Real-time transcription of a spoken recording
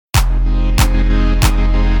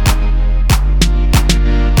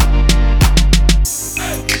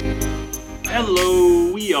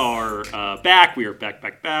We are back. We are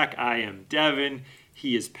back. I am Devin.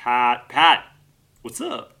 He is Pat. Pat, what's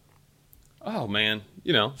up? Oh man,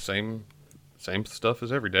 same stuff as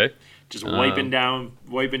every day. Just wiping down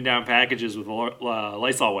packages with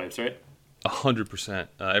Lysol wipes, right? 100%.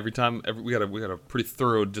 Every time, we got a pretty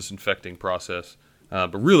thorough disinfecting process.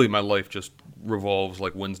 But really, my life just revolves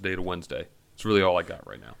like Wednesday to Wednesday. It's really all I got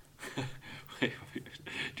right now. Do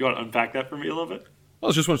you want to unpack that for me a little bit?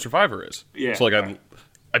 Well, it's just when Survivor is. Yeah. So like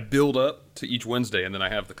I build up to each Wednesday, and then I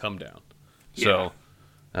have the come down. So,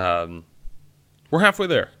 we're halfway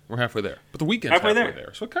there. But the weekend's halfway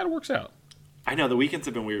there. So it kind of works out. I know the weekends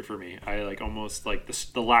have been weird for me. I almost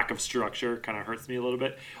the lack of structure kind of hurts me a little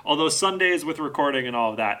bit. Although Sundays with recording and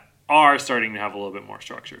all of that are starting to have a little bit more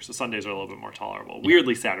structure. So Sundays are a little bit more tolerable.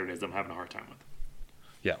 Weirdly, Saturdays I'm having a hard time with.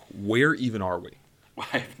 Yeah. Where even are we?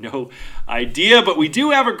 I have no idea, but we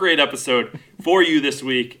do have a great episode for you this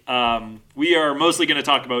week. We are mostly going to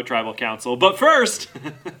talk about Tribal Council. But first, we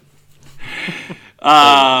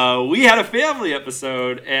had a family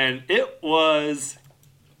episode, and it was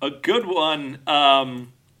a good one. I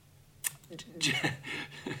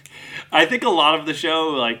think a lot of the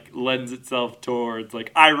show lends itself towards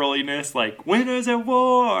eye rolliness, winners at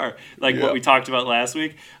war, what we talked about last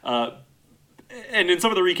week. And in some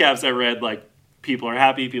of the recaps I read, people are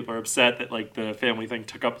happy, people are upset that the family thing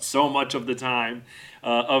took up so much of the time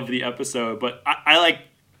of the episode. But I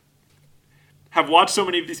have watched so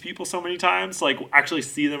many of these people so many times, actually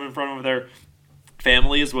see them in front of their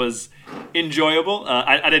families was enjoyable.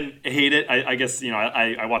 I didn't hate it. I guess,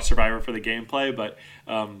 I watched Survivor for the gameplay, but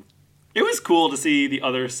it was cool to see the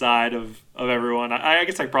other side of everyone. I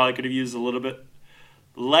guess I probably could have used a little bit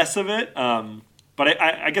less of it. But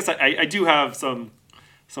I guess I do have some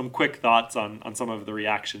quick thoughts on some of the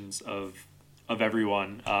reactions of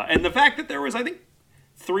everyone. And the fact that there was, I think,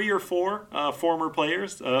 3 or 4 former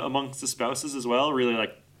players amongst the spouses as well really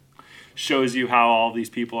shows you how all these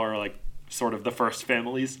people are sort of the first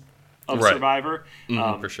families of Survivor.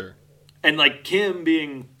 For sure. And Kim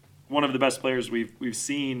being one of the best players we've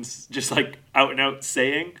seen, just out and out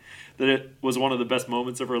saying that it was one of the best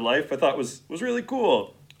moments of her life, I thought was really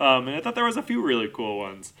cool. And I thought there was a few really cool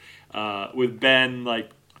ones with Ben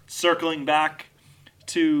circling back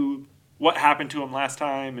to what happened to him last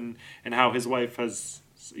time and how his wife has,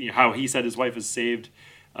 how he said his wife has saved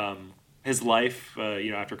his life,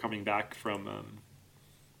 after coming back from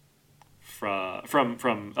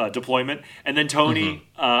deployment. And then Tony,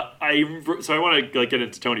 I want to get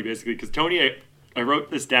into Tony basically, because Tony, I wrote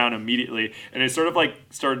this down immediately, and I sort of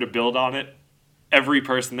started to build on it. Every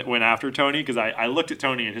person that went after Tony, because I looked at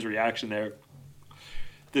Tony and his reaction there.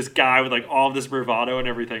 This guy with all of this bravado and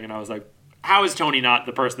everything, and I was like, how is Tony not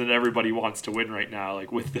the person that everybody wants to win right now,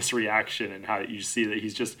 with this reaction, and how you see that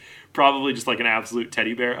he's just probably just an absolute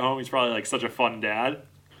teddy bear at home. He's probably such a fun dad.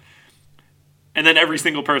 And then every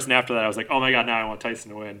single person after that, I was like, oh my god, now I want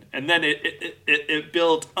Tyson to win. And then it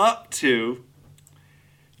built up to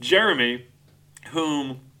Jeremy,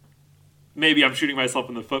 whom maybe I'm shooting myself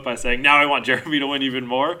in the foot by saying now I want Jeremy to win even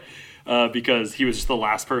more because he was just the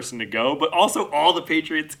last person to go. But also all the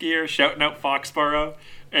Patriots gear shouting out Foxborough,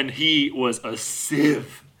 and he was a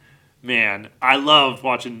sieve. Man, I love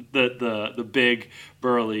watching the big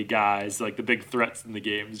burly guys, the big threats in the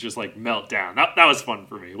games, just melt down. That was fun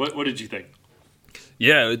for me. What did you think?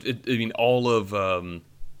 Yeah, I mean, all of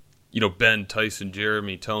Ben, Tyson,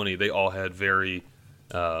 Jeremy, Tony, they all had very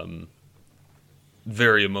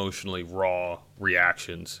emotionally raw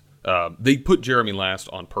reactions. They put Jeremy last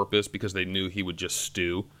on purpose because they knew he would just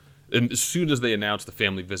stew. And as soon as they announced the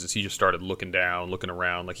family visits, he just started looking down, looking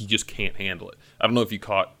around, he just can't handle it. I don't know if you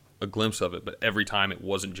caught a glimpse of it, but every time it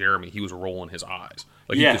wasn't Jeremy, he was rolling his eyes.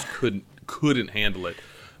 He just couldn't handle it.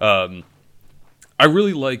 I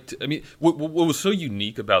really liked, what was so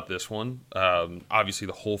unique about this one, obviously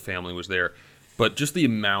the whole family was there, but just the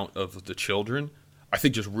amount of the children, I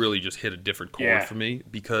think just hit a different chord for me,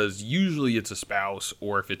 because usually it's a spouse,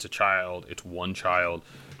 or if it's a child, it's one child,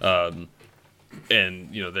 and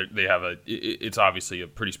they have it's obviously a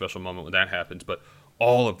pretty special moment when that happens, but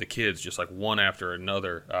all of the kids just one after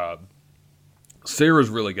another. Sarah's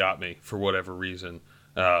really got me for whatever reason.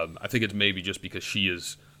 I think it's maybe just because she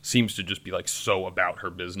seems to just be so about her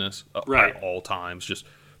business at all times, just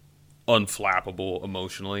unflappable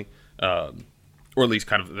emotionally. Or at least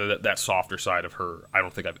kind of that softer side of her, I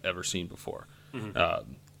don't think I've ever seen before.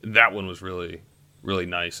 Mm-hmm. That one was really, really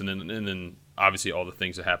nice. And then obviously all the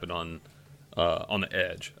things that happened on the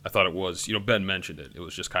edge. I thought it was, Ben mentioned it. It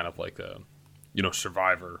was just kind of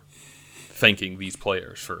Survivor thanking these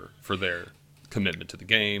players for their commitment to the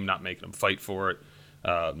game, not making them fight for it.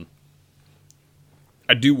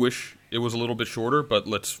 I do wish it was a little bit shorter, but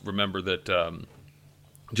let's remember that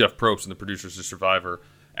Jeff Probst and the producers of Survivor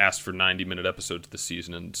asked for 90-minute episodes this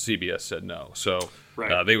season, and CBS said no. So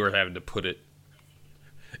they were having to put it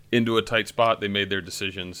into a tight spot. They made their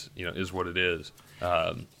decisions. Is what it is.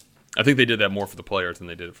 I think they did that more for the players than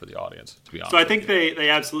they did it for the audience, to be honest. So I think they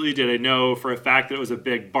absolutely did. I know for a fact that it was a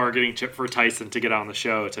big bargaining chip for Tyson to get on the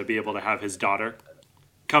show, to be able to have his daughter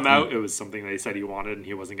come out. It was something they said he wanted, and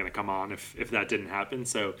he wasn't going to come on if that didn't happen.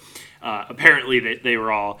 So apparently they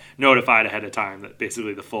were all notified ahead of time that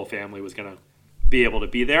basically the full family was going to be able to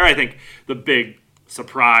be there. I think the big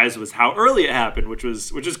surprise was how early it happened, which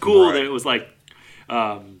is cool. Right. That it was like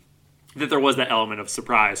that there was that element of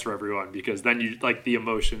surprise for everyone, because then the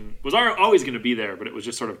emotion was always going to be there, but it was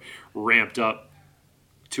just sort of ramped up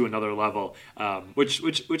to another level, which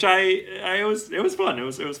it was fun. It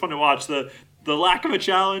was fun to watch. The lack of a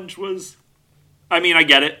challenge was, I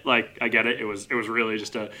get it. I get it. It was really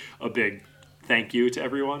just a big thank you to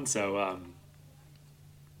everyone. So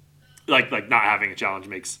not having a challenge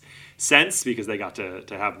makes sense because they got to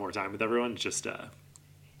have more time with everyone. It's just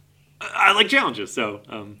I like challenges, so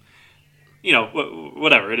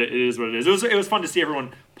whatever. It is what it is. It was fun to see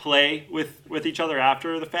everyone play with each other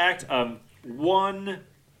after the fact. One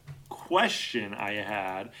question I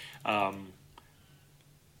had.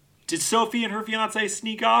 Did Sophie and her fiance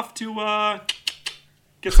sneak off to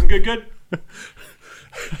get some good?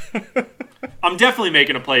 I'm definitely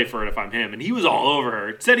making a play for it if I'm him, and he was all over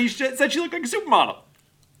her. Said she looked like a supermodel.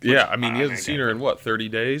 He hasn't seen her in 30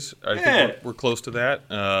 days. I think we're close to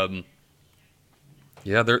that.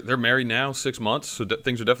 They're married now 6 months, so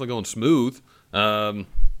things are definitely going smooth.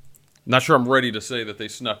 Not sure I'm ready to say that they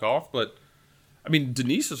snuck off, but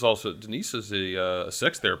Denise is a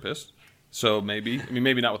sex therapist. So maybe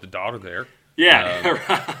not with the daughter there. Yeah.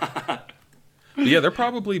 But yeah, they're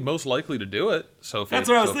probably most likely to do it. That's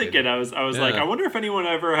what I was thinking. I was like, I wonder if anyone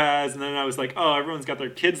ever has. And then I was like, oh, everyone's got their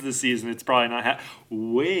kids this season. It's probably not.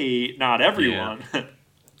 Wait, not everyone. Yeah.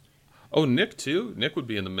 Oh, Nick too. Nick would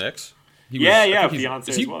be in the mix.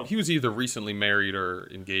 Fiance as well. He was either recently married or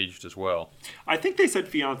engaged as well. I think they said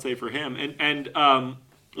fiance for him. And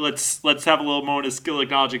let's have a little moment of skill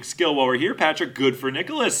acknowledging skill while we're here, Patrick. Good for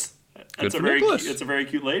Nicholas. It's a very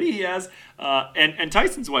cute lady he has. And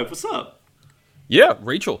Tyson's wife, what's up? Yeah,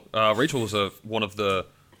 Rachel. Rachel was one of the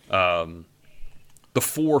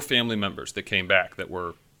 4 family members that came back that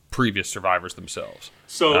were previous survivors themselves.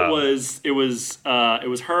 So it was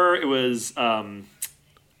her. It was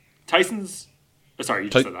Tyson's. Sorry, you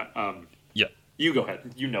just said that. Yeah. You go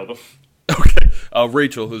ahead. You know them. Okay.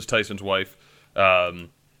 Rachel, who's Tyson's wife. I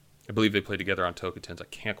believe they played together on Tocantins. I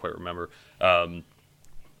can't quite remember.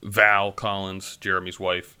 Val Collins, Jeremy's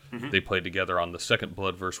wife. Mm-hmm. They played together on the second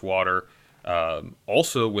Blood vs. Water.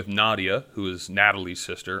 Also with Nadia, who is Natalie's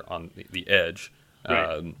sister on the Edge,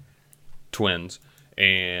 right. Twins,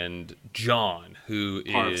 and John, who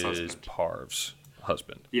is Parv's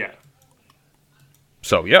husband. Yeah.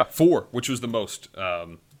 So yeah, 4, which was the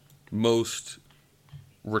most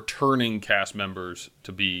returning cast members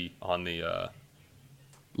to be on the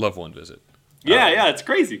Loved One visit. Yeah, it's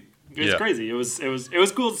crazy. It's crazy. It was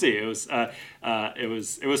cool to see. It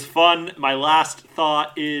was fun. My last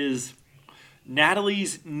thought is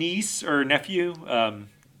Natalie's niece or nephew.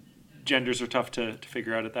 Genders are tough to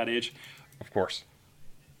figure out at that age. Of course.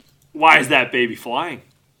 Why is that baby flying?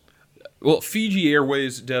 Well, Fiji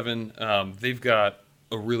Airways, Devin, they've got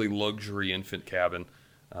a really luxury infant cabin,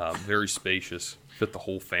 very spacious, fit the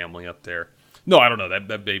whole family up there. No, I don't know.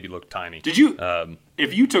 That baby looked tiny. Did you?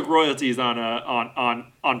 If you took royalties on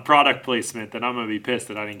product placement, then I'm gonna be pissed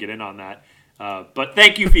that I didn't get in on that. But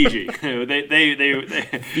thank you, Fiji.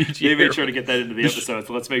 they made sure to get that into the episode,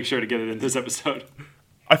 so let's make sure to get it in this episode.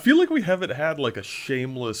 I feel like we haven't had like a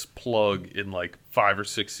shameless plug in like 5 or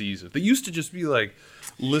 6 seasons. They used to just be like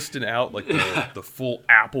listing out like the full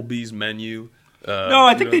Applebee's menu. No,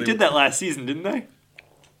 I think they did that last season, didn't they?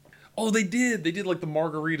 Oh, they did. They did like the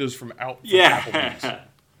margaritas from Applebee's.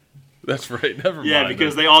 That's right. Never mind. Yeah,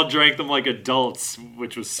 because they all drank them like adults,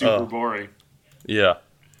 which was super boring. Yeah.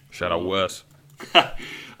 Shout out Wes. So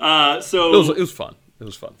it was fun. It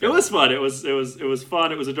was fun. It was fun. It was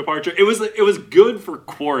fun. It was a departure. It was good for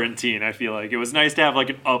quarantine. I feel like it was nice to have like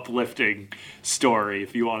an uplifting story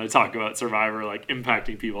if you want to talk about Survivor like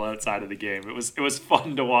impacting people outside of the game. It was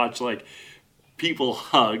fun to watch like people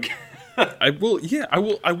hug. I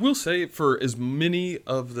will say for as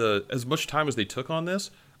much time as they took on this,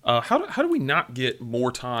 how do we not get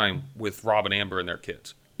more time with Rob and Amber and their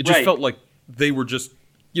kids? It just felt like they were just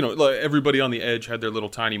like everybody on the Edge had their little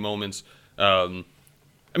tiny moments.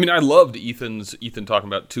 I mean, I loved Ethan talking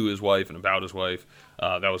about to his wife and about his wife.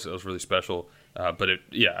 That was really special. But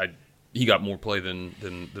he got more play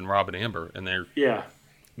than Rob and Amber, and they're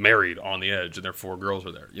married on the edge, and their 4 girls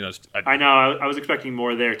are there. You know, I know. I was expecting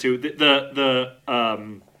more there too. The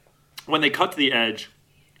when they cut to the edge,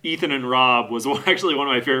 Ethan and Rob was actually one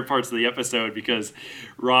of my favorite parts of the episode because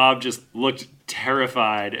Rob just looked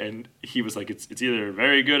terrified and he was like, it's either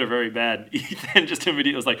very good or very bad. Ethan just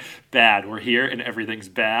immediately was like, bad, we're here and everything's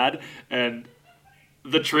bad. And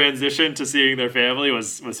the transition to seeing their family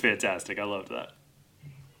was fantastic. I loved that.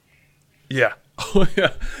 Yeah. Oh,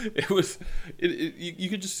 yeah. It was, you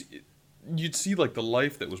could just, you'd see like the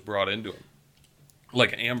life that was brought into him.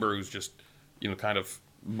 Like Amber, who's just, kind of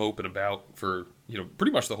moping about for,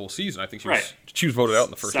 pretty much the whole season. I think she was voted out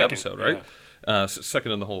in the first episode, right? Yeah.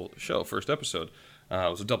 Second in the whole show, first episode. It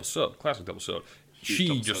was a double-sode, classic double-sode.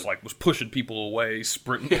 She just like was pushing people away,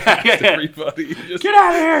 sprinting past everybody. Just, get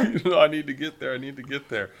out of here! I need to get there. And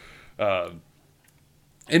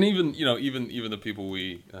even the people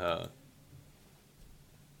we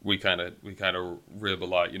kind of rib a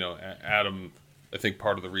lot. Adam. I think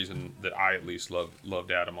part of the reason that I at least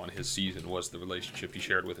loved Adam on his season was the relationship he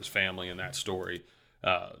shared with his family and that story.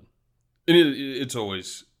 And it's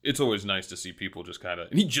always nice to see people just kind of.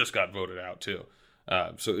 And he just got voted out too,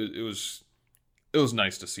 so it was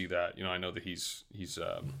nice to see that. I know that he's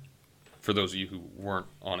for those of you who weren't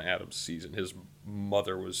on Adam's season, his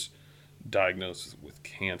mother was diagnosed with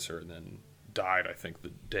cancer and then died. I think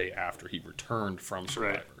the day after he returned from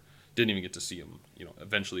Survivor. Right. Didn't even get to see him,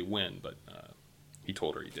 eventually win, but. He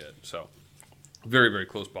told her he did. So, very, very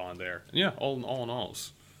close bond there. And yeah, all in all,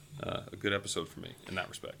 it's a good episode for me in that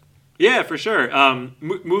respect. Yeah, for sure.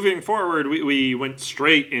 Moving forward, we went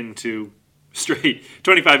straight 25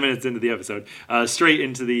 minutes into the episode, straight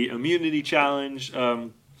into the immunity challenge,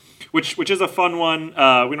 which is a fun one.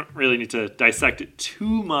 We don't really need to dissect it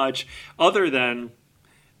too much, other than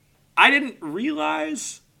I didn't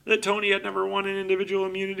realize that Tony had never won an individual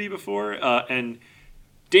immunity before, and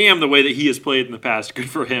damn, the way that he has played in the past, good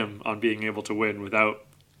for him on being able to win without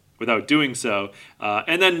doing so.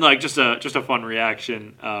 And then like just a fun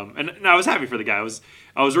reaction. And I was happy for the guy.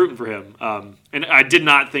 I was rooting for him. And I did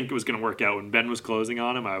not think it was going to work out when Ben was closing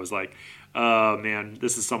on him. I was like, oh man,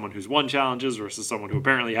 this is someone who's won challenges versus someone who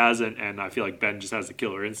apparently hasn't. And I feel like Ben just has a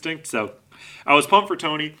killer instinct. So I was pumped for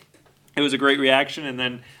Tony. It was a great reaction. And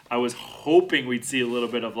then I was hoping we'd see a little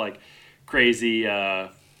bit of like crazy,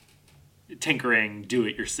 tinkering,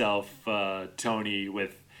 do-it-yourself Tony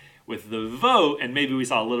with the vote, and maybe we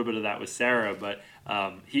saw a little bit of that with Sarah, but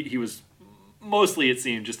he was mostly, it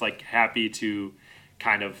seemed, just like happy to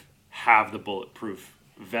kind of have the bulletproof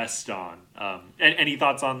vest on. Any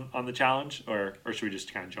thoughts on the challenge, or should we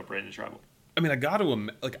just kind of jump right into Tribal? I mean,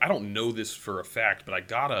 I don't know this for a fact, but I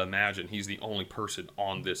gotta imagine he's the only person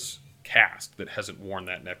on this cast that hasn't worn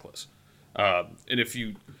that necklace. And if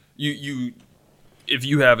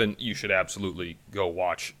you haven't, you should absolutely go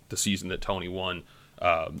watch the season that Tony won.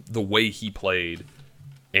 The way he played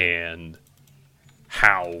and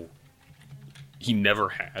how he never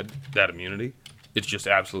had that immunity, it's just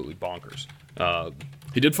absolutely bonkers.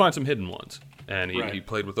 He did find some hidden ones, and he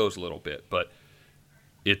played with those a little bit, but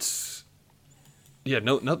it's... Yeah,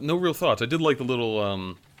 no real thoughts. I did like the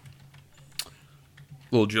little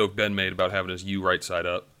joke Ben made about having his U right side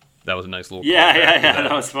up. That was a nice little... Yeah,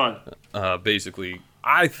 that was fun. Basically,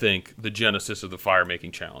 I think the genesis of the fire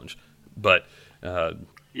making challenge, but it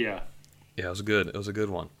was a good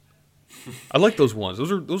one. I like those ones.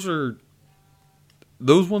 Those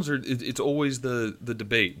ones are. It's always the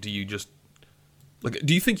debate. Do you just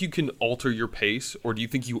do you think you can alter your pace, or do you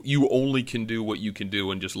think you only can do what you can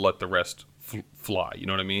do and just let the rest fly? You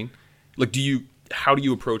know what I mean? Like, how do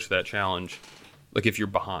you approach that challenge? Like, if you're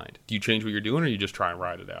behind, do you change what you're doing, or you just try and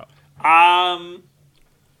ride it out?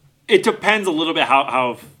 It depends a little bit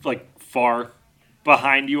how like far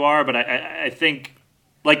behind you are, but I think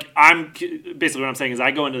like I'm basically what I'm saying is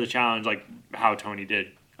I go into the challenge like how Tony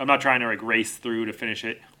did. I'm not trying to like race through to finish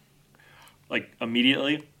it like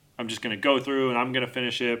immediately. I'm just gonna go through and I'm gonna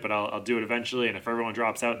finish it, but I'll do it eventually. And if everyone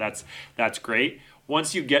drops out, that's great.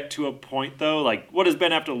 Once you get to a point though, like what does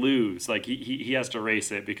Ben have to lose? Like he has to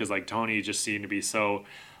race it because like Tony just seemed to be so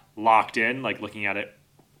locked in, like looking at it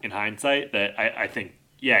in hindsight, that I think,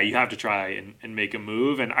 yeah, you have to try and make a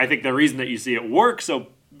move. And I think the reason that you see it work so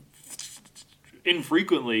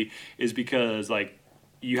infrequently is because like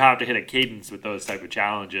you have to hit a cadence with those type of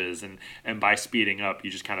challenges, and by speeding up,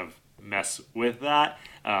 you just kind of mess with that.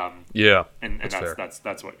 And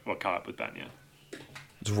that's what caught up with Ben. Yeah,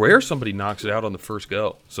 it's rare somebody knocks it out on the first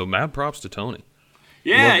go. So mad props to Tony.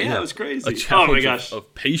 Yeah, it was crazy. A challenge Oh my gosh,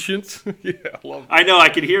 of patience. Yeah, I love that. I know. I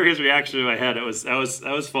could hear his reaction in my head. That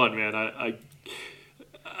was fun, man.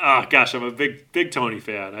 Oh gosh, I'm a big Tony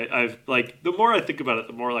fan. I've like the more I think about it,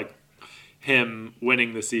 the more like him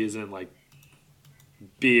winning the season, like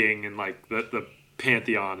being in like the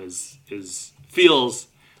pantheon is feels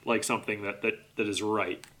like something that is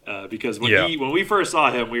right. Because when we first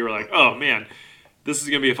saw him, we were like, oh man, this is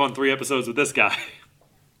gonna be a fun 3 episodes with this guy.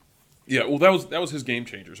 Yeah, well, that was his Game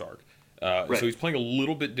Changers arc. Right. So he's playing a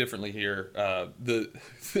little bit differently here.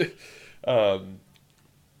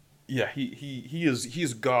 He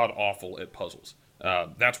is god awful at puzzles.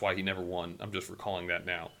 That's why he never won. I'm just recalling that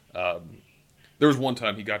now. There was one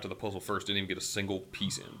time he got to the puzzle first, didn't even get a single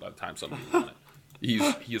piece in by the time somebody won it.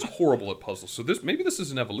 He is horrible at puzzles. So maybe this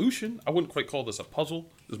is an evolution. I wouldn't quite call this a puzzle.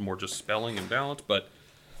 This is more just spelling and balance, but.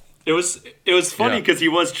 It was funny because he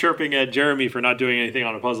was chirping at Jeremy for not doing anything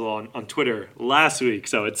on a puzzle on Twitter last week.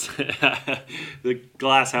 So it's the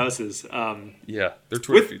glass houses. Yeah, their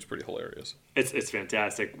Twitter feed's pretty hilarious. It's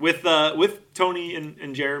fantastic with Tony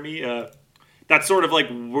and Jeremy. That's sort of like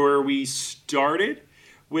where we started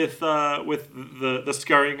with the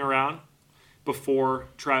scurrying around before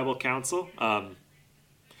Tribal Council, and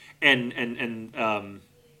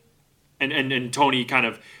Tony kind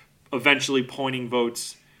of eventually pointing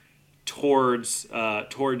votes towards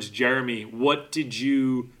Jeremy. What did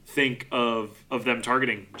you think of them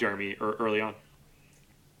targeting Jeremy early on?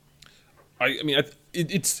 I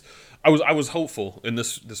was hopeful, and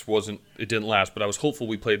this it didn't last, but I was hopeful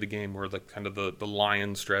we played the game where the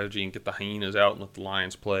lion strategy and get the hyenas out and let the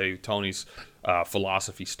lions play. Tony's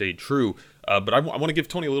philosophy stayed true, but I want to give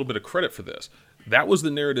Tony a little bit of credit for this. That was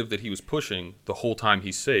the narrative that he was pushing the whole time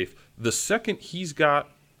he's safe. The second he's got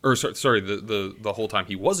the whole time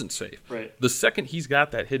he wasn't safe. Right. The second he's got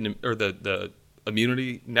that hidden or the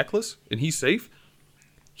immunity necklace and he's safe,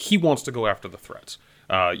 he wants to go after the threats.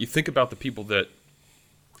 You think about the people that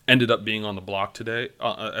ended up being on the block today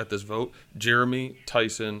at this vote: Jeremy,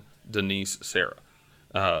 Tyson, Denise, Sarah.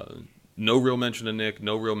 No real mention of Nick.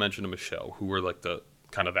 No real mention of Michelle, who were like the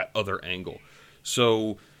kind of that other angle.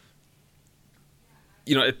 So,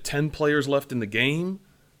 at 10 players left in the game,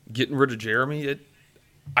 getting rid of Jeremy,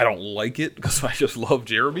 I don't like it because I just love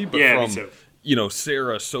Jeremy, but from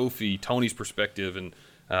Sarah, Sophie, Tony's perspective, and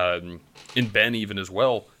Ben even as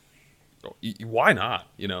well, why not?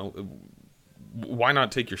 Why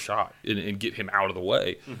not take your shot and get him out of the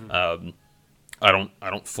way? Mm-hmm. I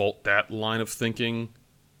don't fault that line of thinking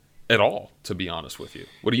at all, to be honest with you.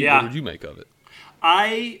 What did you make of it?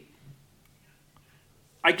 I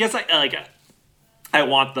guess I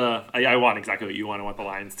want exactly what you want. I want the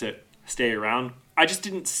Lions to stay around. I just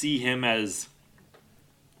didn't see him as.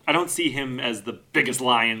 I don't see him as the biggest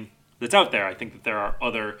lion that's out there. I think that there are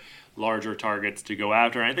other larger targets to go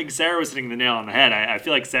after. And I think Sarah was hitting the nail on the head. I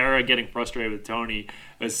feel like Sarah getting frustrated with Tony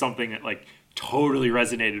is something that totally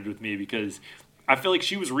resonated with me because I feel like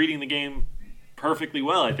she was reading the game perfectly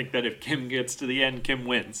well. I think that if Kim gets to the end, Kim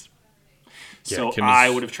wins. Yeah, so Kim I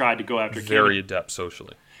would have tried to go after Kim. Very adept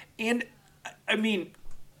socially. And I mean,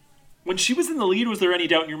 when she was in the lead, was there any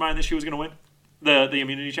doubt in your mind that she was going to win the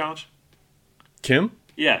immunity challenge? Kim?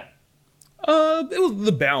 Yeah. It was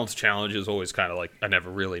the balance challenge is always kind of I never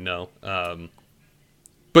really know.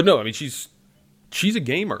 But no, I mean she's a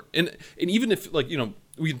gamer, and even if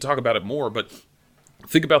we can talk about it more, but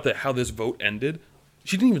think about how this vote ended.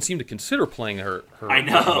 She didn't even seem to consider playing her I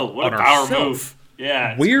know what a power move.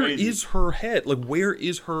 Yeah. Where is her head? Where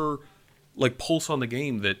is her pulse on the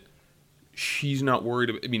game that she's not worried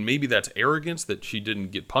about? I mean, maybe that's arrogance that she didn't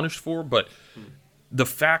get punished for, but. The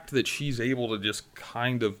fact that she's able to just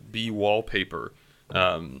kind of be wallpaper,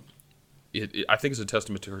 I think is a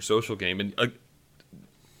testament to her social game. And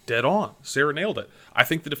dead on, Sarah nailed it. I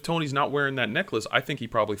think that if Tony's not wearing that necklace, I think he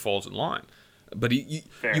probably falls in line. But you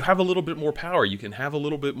have a little bit more power. You can have a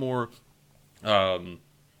little bit more.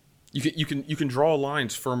 You can draw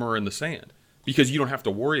lines firmer in the sand because you don't have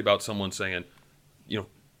to worry about someone saying,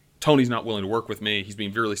 Tony's not willing to work with me. He's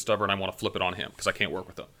being really stubborn. I want to flip it on him because I can't work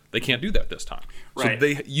with him. They can't do that this time. Right. So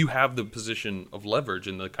you have the position of leverage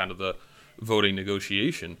in the kind of the voting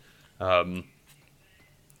negotiation. And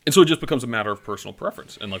so it just becomes a matter of personal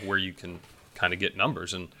preference and where you can kind of get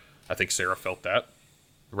numbers. And I think Sarah felt that.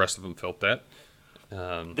 The rest of them felt that.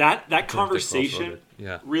 That conversation,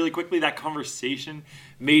 really quickly, that conversation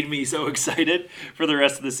made me so excited for the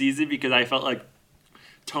rest of the season because I felt like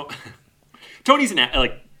Tony's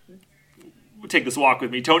take this walk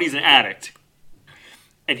with me. Tony's an addict.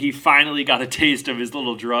 And he finally got a taste of his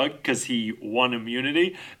little drug because he won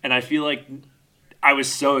immunity. And I feel like I was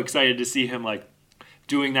so excited to see him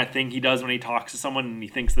doing that thing he does when he talks to someone and he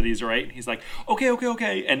thinks that he's right. And he's like,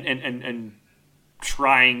 okay. And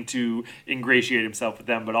trying to ingratiate himself with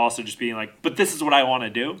them, but also just being like, but this is what I want to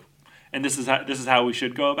do. And this is how we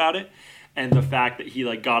should go about it. And the fact that he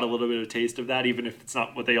like got a little bit of a taste of that, even if it's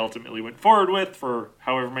not what they ultimately went forward with for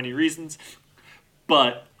however many reasons.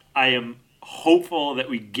 But I am hopeful that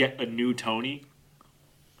we get a new Tony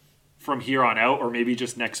from here on out, or maybe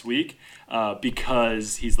just next week,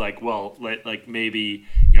 because he's like, well, like maybe,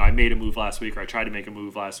 I made a move last week, or I tried to make a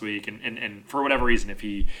move last week, and for whatever reason, if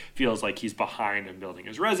he feels like he's behind in building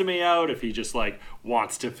his resume out, if he just like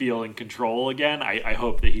wants to feel in control again, I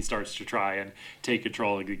hope that he starts to try and take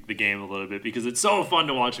control of the game a little bit, because it's so fun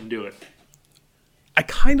to watch him do it. I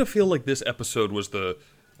kind of feel like this episode was the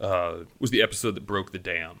episode that broke the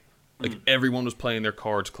dam. Like everyone was playing their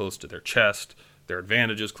cards close to their chest, their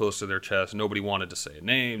advantages close to their chest. Nobody wanted to say a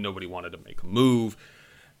name. Nobody wanted to make a move.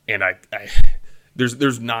 And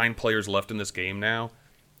there's 9 players left in this game now.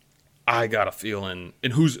 I got a feeling,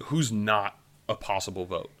 and who's not a possible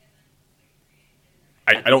vote.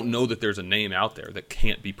 I don't know that there's a name out there that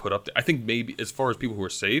can't be put up there. I think maybe as far as people who are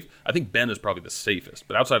safe, I think Ben is probably the safest.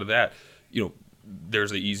 But outside of that,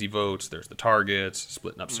 there's the easy votes. There's the targets,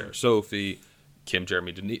 splitting up Sarah Sophie, Kim,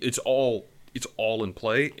 Jeremy, Denise. It's all in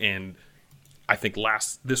play, and I think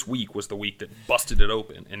this week was the week that busted it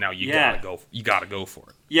open, and now you gotta go for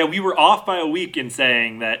it. Yeah, we were off by a week in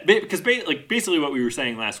saying that, because basically what we were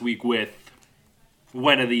saying last week with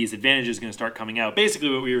when are these advantages going to start coming out. Basically,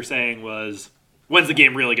 what we were saying was, when's the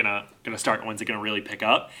game really gonna start? When's it gonna really pick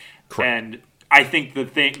up? Correct. And I think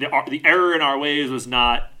the error in our ways was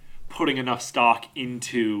not putting enough stock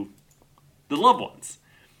into the loved ones.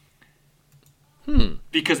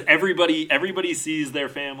 Because everybody sees their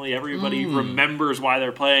family, everybody remembers why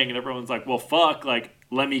they're playing, and everyone's like, well, fuck, like,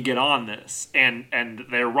 let me get on this. And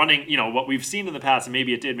they're running, what we've seen in the past, and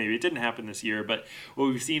maybe it didn't happen this year, but what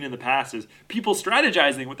we've seen in the past is people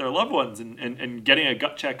strategizing with their loved ones and getting a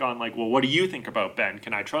gut check on, like, well, what do you think about Ben?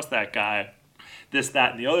 Can I trust that guy? This,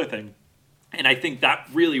 that, and the other thing. And I think that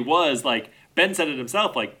really was, like, Ben said it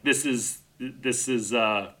himself, like, this is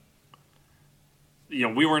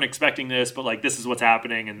we weren't expecting this, but like this is what's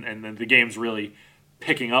happening, and the game's really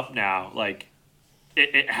picking up now. Like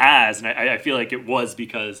it has, and I feel like it was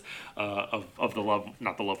because of not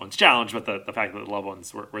the loved ones challenge, but the fact that the loved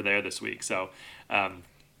ones were there this week. So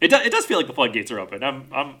it does feel like the floodgates are open.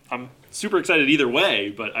 I'm super excited either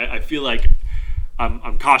way, but I feel like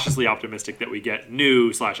I'm cautiously optimistic that we get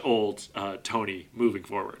new / old Tony moving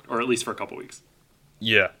forward, or at least for a couple weeks.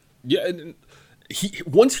 Yeah. And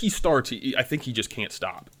once he starts, I think he just can't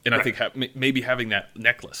stop. And I think maybe having that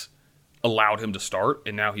necklace allowed him to start,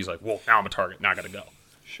 and now he's like, well, now I'm a target, now I got to go.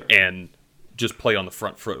 Sure. And just play on the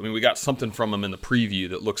front foot. I mean, we got something from him in the preview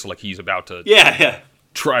that looks like he's about to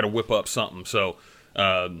try to whip up something. So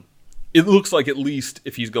it looks like at least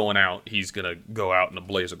if he's going out, he's going to go out in a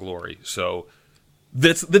blaze of glory. So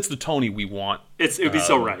that's the Tony we want. It would be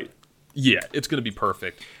so right. Yeah, it's going to be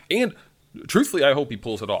perfect. And truthfully, I hope he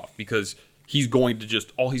pulls it off, because he's going to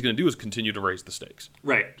all he's going to do is continue to raise the stakes.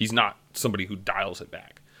 Right. He's not somebody who dials it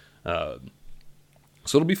back. So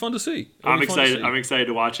it'll be fun to see. I'm excited. I'm excited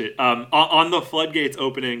to watch it. On the floodgates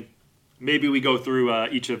opening, maybe we go through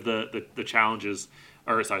each of the challenges,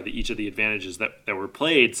 each of the advantages that were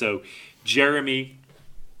played. So Jeremy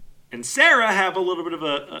and Sarah have a little bit of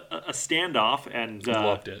a standoff, and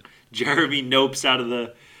loved it. Jeremy nopes out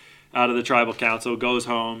of the tribal council, goes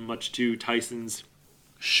home, much to Tyson's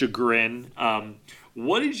chagrin.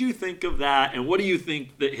 What did you think of that, and what do you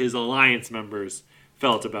think that his alliance members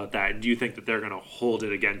felt about that? And do you think that they're going to hold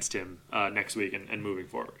it against him next week and moving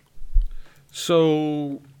forward?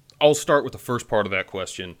 So I'll start with the first part of that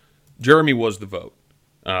question. Jeremy was the vote.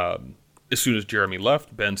 As soon as Jeremy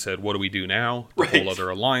left, Ben said, what do we do now? The whole other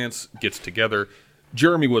alliance gets together.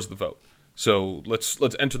 Jeremy was the vote. So let's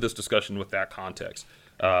enter this discussion with that context.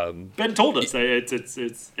 Ben told us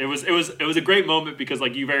it was a great moment, because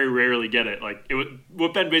like you very rarely get it. Like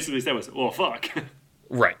what Ben basically said was, well, fuck.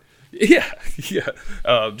 Right. Yeah.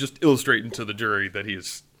 Just illustrating to the jury that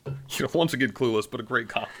he's once again clueless, but a great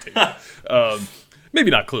commentator. Maybe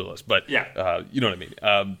not clueless, but yeah. You know what I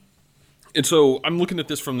mean. And so I'm looking at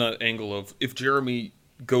this from the angle of, if Jeremy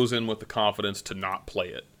goes in with the confidence to not play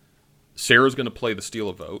it, Sarah's going to play the steal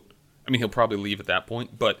a vote. I mean, he'll probably leave at that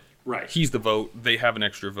point, but he's the vote. They have an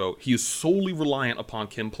extra vote. He is solely reliant upon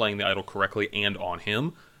Kim playing the idol correctly and on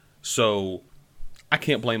him. So I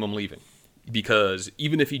can't blame him leaving, because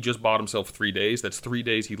even if he just bought himself 3 days, that's 3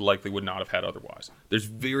 days he likely would not have had otherwise. There's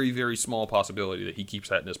very, very small possibility that he keeps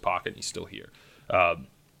that in his pocket and he's still here.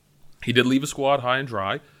 He did leave a squad high and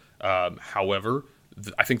dry. However,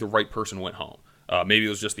 I think the right person went home. Maybe it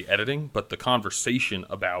was just the editing, but the conversation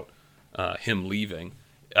about him leaving,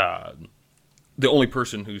 the only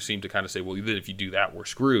person who seemed to kind of say, well, if you do that, we're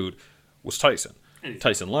screwed, was Tyson.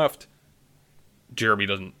 Tyson left. Jeremy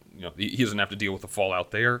doesn't, he doesn't have to deal with the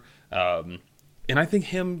fallout there. And I think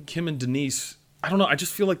Kim and Denise, I don't know, I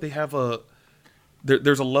just feel like they have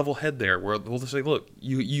there's a level head there where they'll just say, look,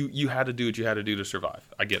 you had to do what you had to do to survive.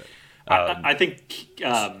 I get it. I think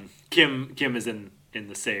Kim is in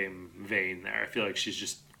the same vein there. I feel like she's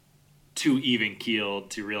just too even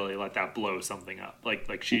keeled to really let that blow something up.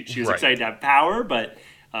 Like she was Right. excited to have power, but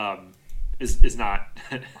is not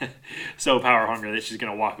so power hungry that she's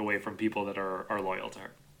going to walk away from people that are loyal to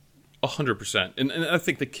her. 100%. And I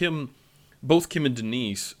think that both Kim and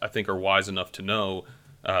Denise, I think, are wise enough to know,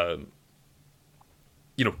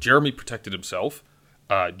 Jeremy protected himself.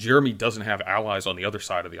 Jeremy doesn't have allies on the other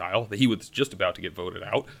side of the aisle. He was just about to get voted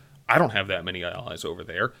out. I don't have that many allies over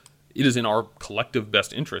there. It is in our collective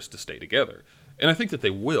best interest to stay together. And I think that they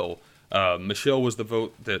will. Michelle was the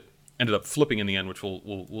vote that ended up flipping in the end, which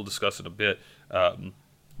we'll discuss in a bit. And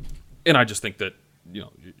I just think that,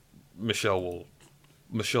 Michelle's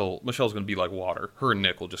going to be like water. Her and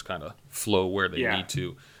Nick will just kind of flow where they need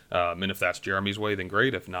to. And if that's Jeremy's way, then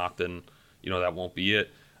great. If not, then, that won't be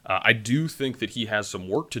it. I do think that he has some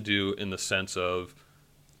work to do in the sense of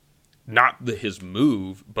not his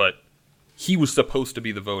move, but he was supposed to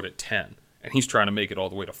be the vote at 10, and he's trying to make it all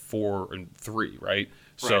the way to 4 and 3, right?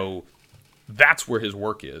 So that's where his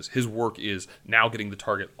work is. His work is now getting the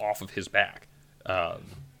target off of his back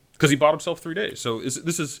because he bought himself 3 days. So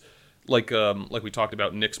this is like we talked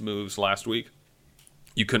about Nick's moves last week.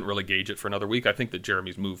 You couldn't really gauge it for another week. I think that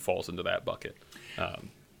Jeremy's move falls into that bucket.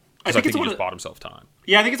 I think he just bought himself time.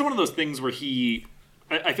 Yeah, I think it's one of those things where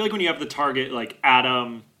I feel like when you have the target, like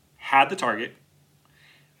Adam had the target,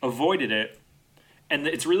 avoided it, and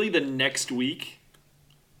it's really the next week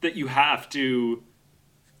that you have to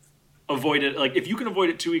avoid it. Like if you can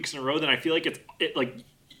avoid it 2 weeks in a row, then I feel like it like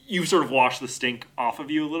you sort of wash the stink off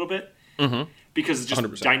of you a little bit because it's just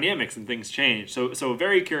 100%. Dynamics and things change. So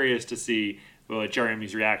very curious to see what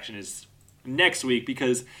Jeremy's reaction is next week,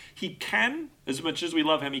 because he can, as much as we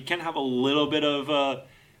love him, he can have a little bit of a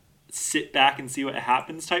sit back and see what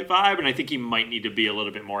happens type vibe, and I think he might need to be a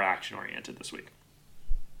little bit more action oriented this week.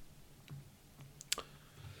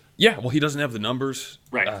 Yeah, well, he doesn't have the numbers.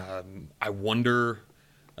 Right. I wonder,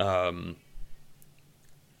 I'm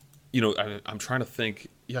trying to think.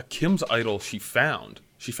 Yeah, Kim's idol, she found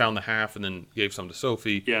the half and then gave some to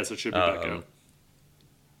Sophie. Yeah, so it should be back out.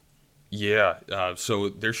 Yeah, so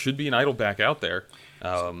there should be an idol back out there.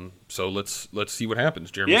 So let's see what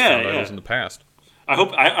happens. Jeremy's found idols in the past. I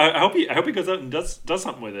hope he goes out and does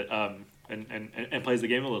something with it, and plays the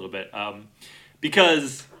game a little bit,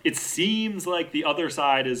 because it seems like the other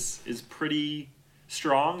side is pretty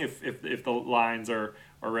strong if the lines are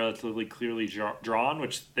relatively clearly drawn,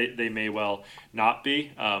 which they may well not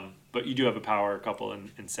be. But you do have a power couple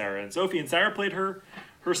in Sarah and Sophie, and Sarah played her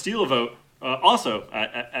steal a vote. Also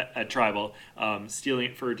at Tribal, stealing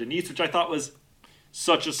it for Denise, which I thought was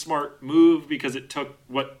such a smart move because it took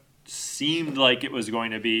what seemed like it was going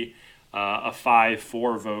to be a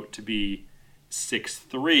 5-4 vote to be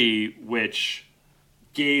 6-3, which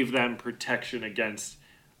gave them protection against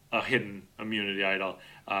a hidden immunity idol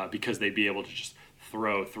because they'd be able to just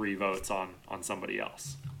throw 3 votes on somebody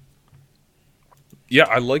else. Yeah,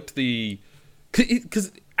 I liked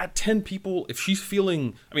because at 10 people, if she's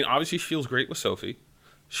feeling, I mean, obviously she feels great with Sophie.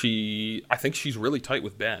 I think she's really tight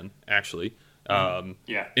with Ben, actually.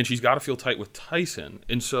 Yeah. And she's got to feel tight with Tyson.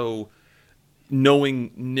 And so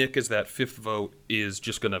knowing Nick as that 5th vote is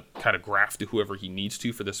just going to kind of graft to whoever he needs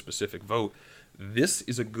to for this specific vote, this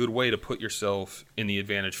is a good way to put yourself in the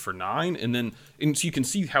advantage for 9. And so you can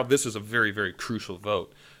see how this is a very, very crucial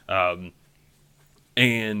vote.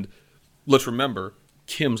 And let's remember,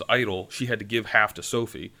 Kim's idol, she had to give half to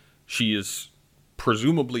Sophie. She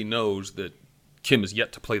presumably knows that Kim is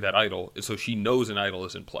yet to play that idol, and so she knows an idol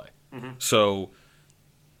is in play. So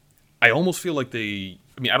I almost feel like I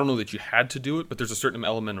don't know that you had to do it, but there's a certain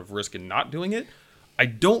element of risk in not doing it. I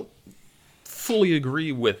don't fully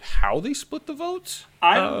agree with how they split the votes.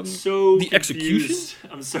 I'm so the confused. execution.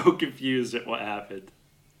 I'm so confused at what happened.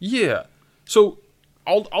 Yeah. So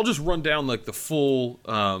I'll just run down like the full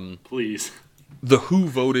Please. the who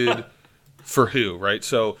voted for who, right?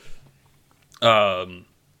 So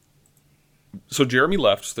Jeremy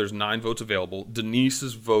left, so there's 9 votes available.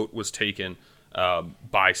 Denise's vote was taken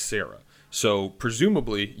by Sarah. So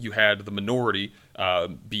presumably you had the minority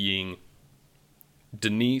being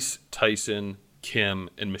Denise, Tyson, Kim,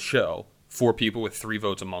 and Michelle 4 people with 3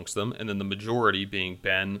 votes amongst them, and then the majority being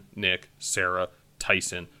Ben, Nick, Sarah,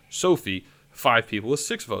 Tyson, Sophie, 5 people with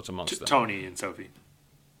 6 votes amongst them. Tony and Sophie.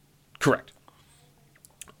 Correct.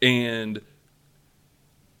 And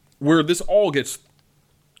where this all gets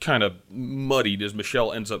kind of muddied is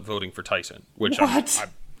Michelle ends up voting for Tyson, which I'm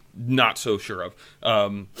not so sure of.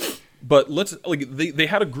 But they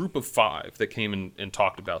had a group of 5 that came and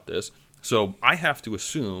talked about this. So I have to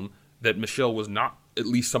assume that Michelle was not at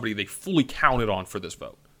least somebody they fully counted on for this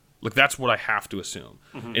vote. Like, that's what I have to assume.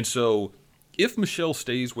 Mm-hmm. And so if Michelle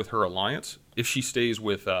stays with her alliance, if she stays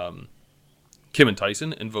with Kim and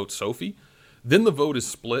Tyson and votes Sophie, then the vote is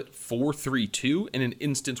split 4-3-2 in an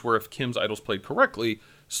instance where if Kim's idols played correctly,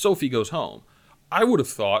 Sophie goes home. I would have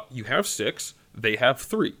thought you have 6, they have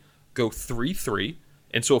 3. Go 3-3.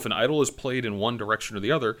 And so if an idol is played in one direction or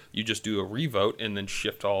the other, you just do a revote and then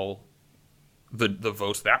shift all the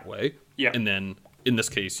votes that way. Yeah. And then, in this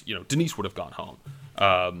case, Denise would have gone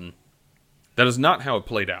home. That is not how it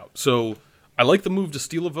played out. So I like the move to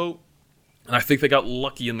steal a vote, and I think they got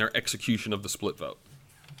lucky in their execution of the split vote.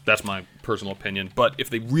 That's my personal opinion. But if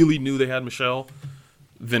they really knew they had Michelle,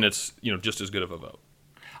 then it's just as good of a vote.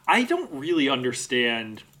 I don't really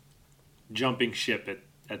understand jumping ship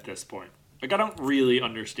at this point. Like, I don't really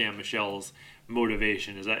understand Michelle's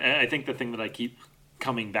motivation. I think the thing that I keep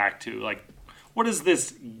coming back to, like, what does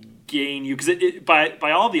this gain you? Because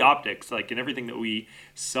by all the optics, like, and everything that we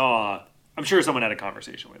saw, I'm sure someone had a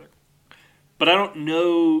conversation with her. But I don't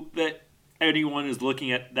know that anyone is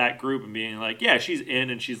looking at that group and being like, yeah, she's in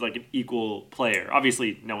and she's like an equal player.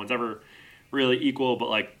 Obviously, no one's ever really equal, but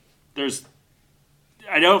like,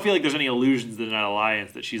 I don't feel like there's any illusions in that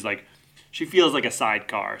alliance that she feels like a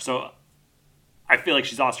sidecar. So I feel like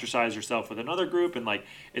she's ostracized herself with another group and like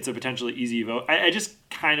it's a potentially easy vote. I just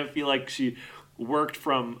kind of feel like she worked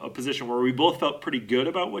from a position where we both felt pretty good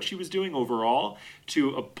about what she was doing overall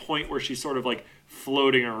to a point where she's sort of like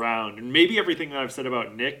floating around. And maybe everything that I've said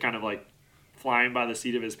about Nick kind of like flying by the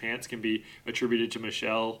seat of his pants can be attributed to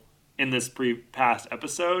Michelle in this past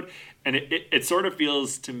episode. And it sort of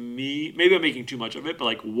feels to me, maybe I'm making too much of it, but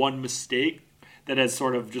like one mistake that has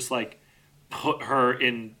sort of just like put her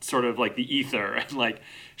in sort of like the ether and like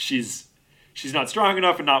she's not strong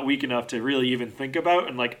enough and not weak enough to really even think about.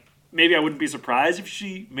 And like, maybe I wouldn't be surprised if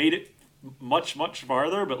she made it much, much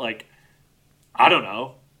farther, but like, I don't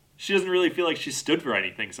know. She doesn't really feel like she stood for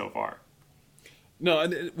anything so far. No,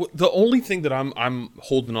 the only thing that I'm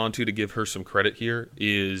holding on to give her some credit here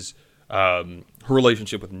is her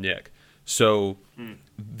relationship with Nick. So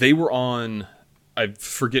they were on, I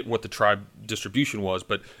forget what the tribe distribution was,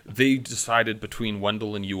 but they decided between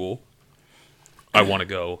Wendell and Yule, I want to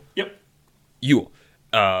go Yule.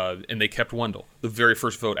 And they kept Wendell. The very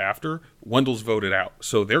first vote after, Wendell's voted out.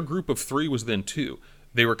 So their group of 3 was then 2.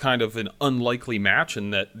 They were kind of an unlikely match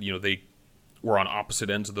in that, they were on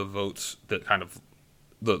opposite ends of the votes, that kind of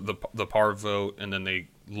the par vote, and then they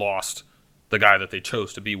lost the guy that they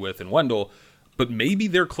chose to be with in Wendell. But maybe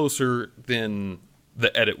they're closer than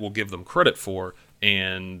the edit will give them credit for.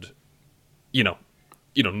 And,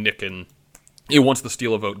 Nick and once the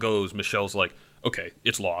steal a vote goes, Michelle's like, okay,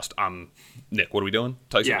 it's lost. I'm Nick. What are we doing?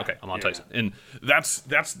 Tyson? Yeah. Okay, I'm on Tyson. And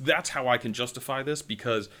that's how I can justify this,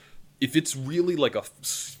 because if it's really like a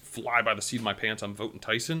fly by the seat of my pants, I'm voting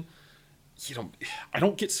Tyson. I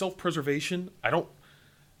don't get self-preservation.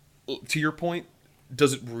 To your point,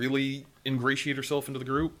 does it really ingratiate herself into the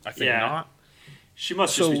group? I think not. She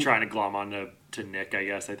must just be trying to glom on to Nick, I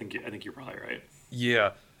guess. I think you're probably right.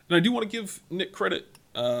 Yeah. And I do want to give Nick credit.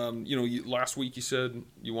 Last week you said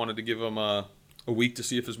you wanted to give him a week to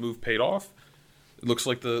see if his move paid off. It looks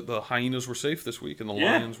like the hyenas were safe this week and the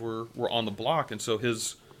lions were on the block, and so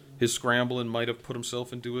his scrambling might have put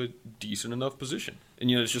himself into a decent enough position. And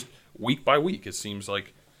it's just week by week. It seems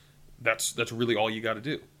like that's really all you got to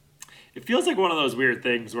do. It feels like one of those weird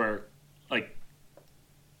things where,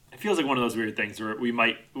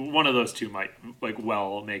 one of those two might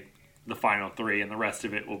make the final 3, and the rest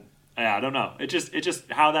of it will. I don't know. It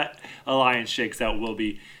just how that alliance shakes out will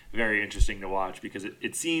be very interesting to watch, because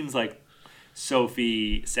it seems like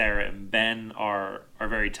Sophie, Sarah, and Ben are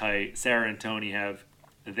very tight. Sarah and Tony have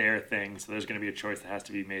their thing, so there's going to be a choice that has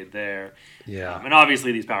to be made there. Yeah. And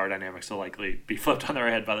obviously these power dynamics will likely be flipped on their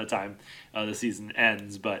head by the time the season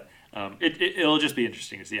ends, but it'll just be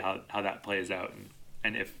interesting to see how that plays out,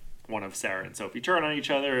 and if one of Sarah and Sophie turn on each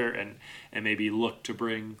other and maybe look to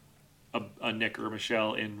bring a Nick or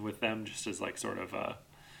Michelle in with them, just as like sort of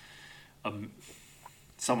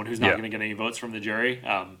someone who's not going to get any votes from the jury.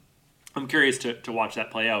 I'm curious to watch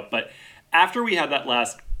that play out. But after we had that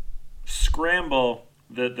last scramble,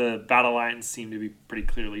 the battle lines seem to be pretty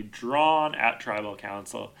clearly drawn at Tribal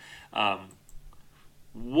Council.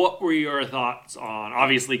 What were your thoughts on?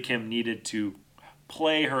 Obviously, Kim needed to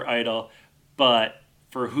play her idol, but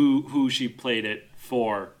for who she played it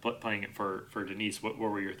for, playing it for Denise, what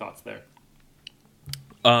were your thoughts there?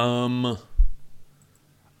 I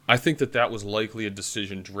think that was likely a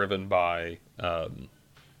decision driven by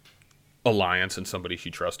Alliance and somebody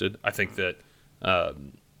she trusted. I think that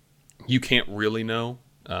you can't really know.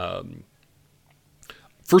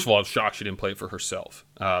 First of all, I was shocked she didn't play it for herself.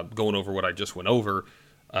 Going over what I just went over,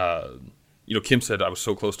 Kim said I was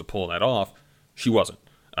so close to pulling that off. She wasn't.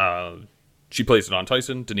 She plays it on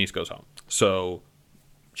Tyson. Denise goes home. So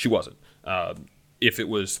she wasn't. If it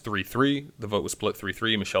was 3-3, the vote was split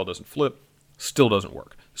 3-3, Michelle doesn't flip, still doesn't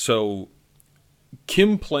work. So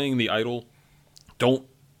Kim playing the idol, don't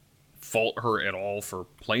fault her at all for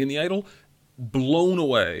playing the idol. Blown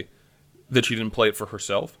away that she didn't play it for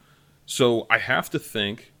herself. So I have to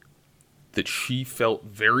think that she felt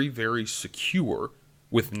very, very secure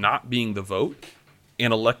with not being the vote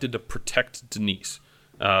and elected to protect Denise.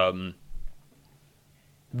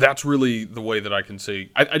 That's really the way that I can say.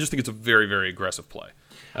 I just think it's a very, very aggressive play.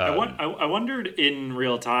 I wondered in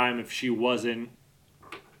real time if she wasn't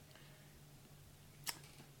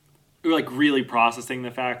really processing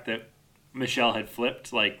the fact that Michelle had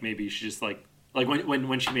flipped. Like maybe she just like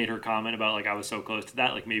when she made her comment about I was so close to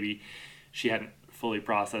that. Like maybe she hadn't fully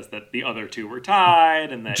processed that the other two were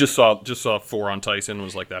tied, and that just saw 4 on Tyson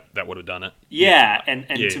was like that would have done it. Yeah, and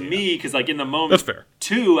to me, because in the moment, that's fair.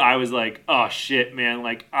 Too, I was like, oh shit, man!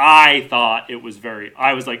 I thought it was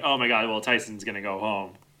I was like, oh my god, well Tyson's gonna go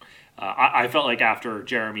home. I felt like after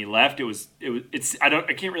Jeremy left,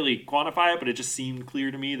 I can't really quantify it, but it just seemed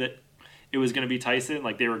clear to me that it was gonna be Tyson.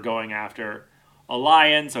 Like they were going after a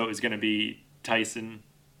lion, so it was gonna be Tyson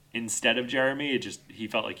instead of Jeremy. He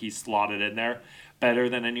felt like he slotted in there better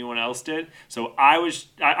than anyone else did. So I was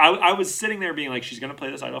sitting there being like, she's going to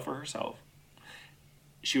play this idol for herself.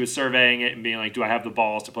 She was surveying it and being like, do I have the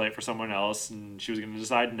balls to play it for someone else? And she was going to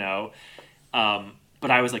decide no.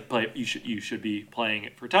 But I was like, you should be playing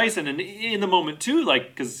it for Tyson. And in the moment too,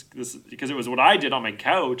 because it was what I did on my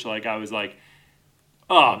couch. I was like,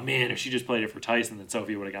 oh man, if she just played it for Tyson, then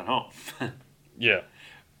Sophie would have gone home. Yeah.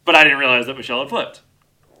 But I didn't realize that Michelle had flipped.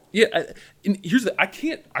 Yeah, here's I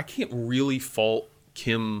can't really fault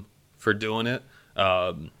Kim for doing it.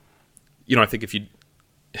 I think if you,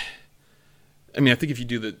 I think if you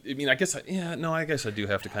do I guess I do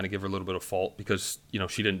have to kind of give her a little bit of fault because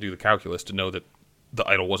she didn't do the calculus to know that the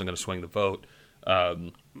idol wasn't going to swing the vote.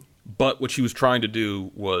 But what she was trying to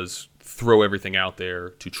do was throw everything out there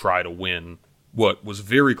to try to win what was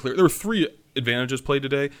very clear. There were 3 advantages played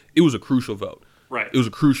today. It was a crucial vote. Right. It was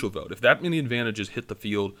a crucial vote. If that many advantages hit the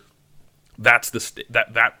field, that's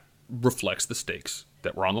that reflects the stakes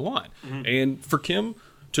that were on the line. Mm-hmm. And for Kim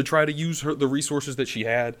to try to use the resources that she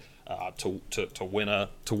had to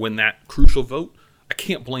win that crucial vote, I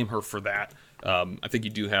can't blame her for that. I think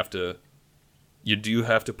you do have to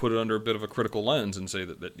put it under a bit of a critical lens and say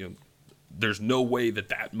that there's no way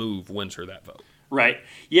that move wins her that vote. Right.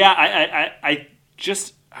 Yeah. I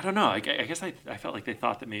don't know. I guess I felt like they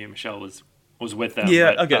thought that maybe Michelle was with them.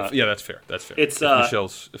 Yeah, but, that's fair. That's fair. It's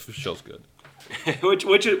if Michelle's good,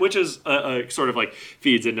 which is sort of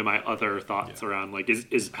feeds into my other thoughts around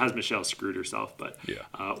has Michelle screwed herself? But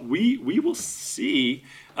we will see.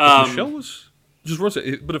 If Michelle was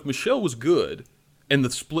but if Michelle was good and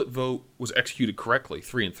the split vote was executed correctly,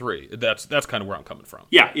 3-3, that's kind of where I'm coming from.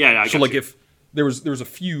 Yeah. So if there was a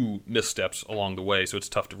few missteps along the way, so it's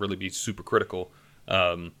tough to really be super critical.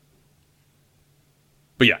 But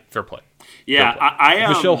yeah, fair play. Yeah, if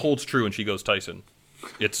Michelle holds true and she goes Tyson,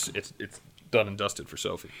 it's done and dusted for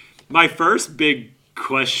Sophie. My first big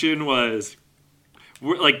question was,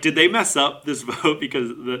 did they mess up this vote because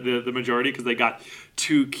the majority because they got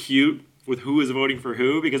too cute with who was voting for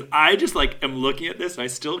who? Because I just am looking at this and I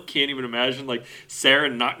still can't even imagine Sarah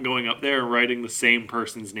not going up there and writing the same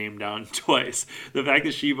person's name down twice. The fact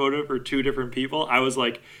that she voted for 2 different people, I was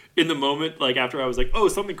in the moment, after I was oh,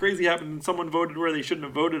 something crazy happened and someone voted where they shouldn't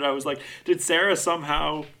have voted, I was did someone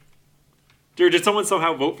somehow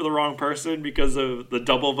vote for the wrong person because of the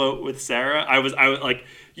double vote with Sarah? I was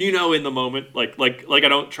in the moment, I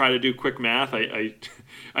don't try to do quick math.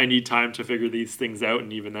 I need time to figure these things out,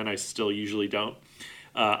 and even then I still usually don't.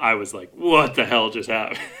 I was what the hell just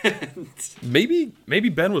happened? Maybe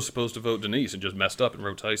Ben was supposed to vote Denise and just messed up and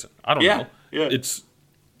wrote Tyson. I don't know. Yeah.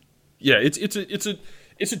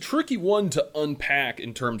 It's a tricky one to unpack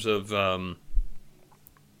in terms of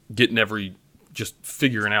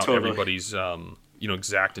figuring out everybody's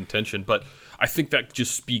exact intention. But I think that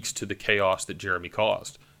just speaks to the chaos that Jeremy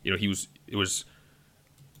caused. You know, it was.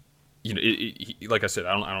 You know, like I said,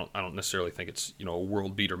 I don't necessarily think it's, you know, a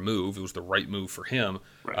world beater move. It was the right move for him.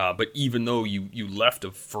 Right. But even though you left a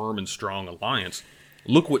firm and strong alliance,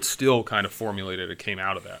 look what still kind of formulated and came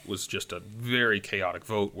out of that was just a very chaotic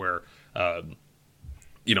vote where,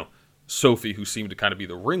 you know, Sophie, who seemed to kind of be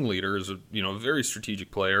the ringleader, is a, you know, a very strategic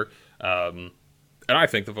player, and I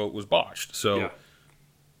think the vote was botched. So,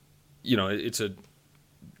 you know, it's a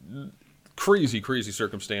crazy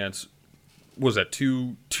circumstance. Was that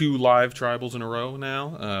two live tribals in a row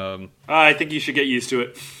now? I think you should get used to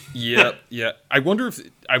it. Yeah. I wonder if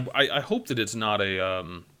I hope that it's not a.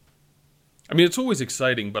 I mean, it's always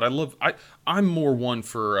exciting, but I'm more one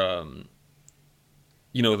for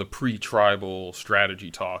you know, the pre-tribal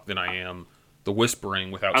strategy talk than I am the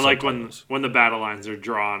whispering without. I like subtitles. when the battle lines are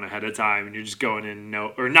drawn ahead of time and you're just going in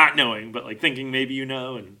or not knowing, but like thinking maybe you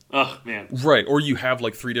know, and oh man, right? Or you have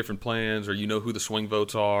like 3 different plans, or you know who the swing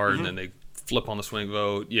votes are, and then they flip on the swing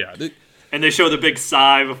vote. Yeah. And they show the big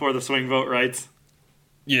sigh before the swing vote, right?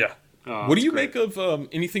 Yeah. Oh, what do you great. make of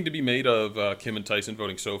anything to be made of Kim and Tyson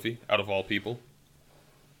voting Sophie out of all people?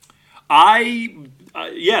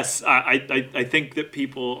 Yes, I think that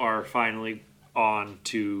people are finally on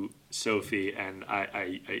to Sophie, and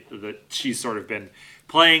that she's sort of been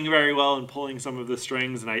playing very well and pulling some of the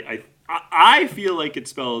strings, and I feel like it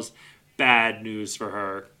spells bad news for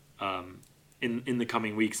her in the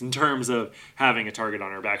coming weeks in terms of having a target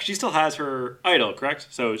on her back. She still has her idol, correct?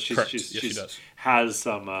 So she does. Has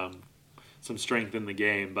some strength in the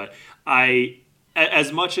game. But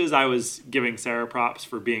as much as I was giving Sarah props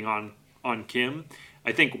for being on Kim,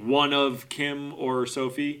 I think one of Kim or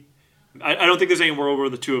Sophie. I don't think there's any world where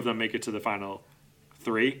the two of them make it to the final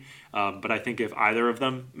 3. But I think if either of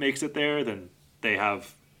them makes it there, then they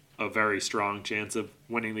have a very strong chance of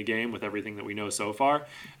winning the game with everything that we know so far.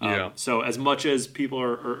 So as much as people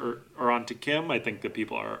are on to Kim, I think that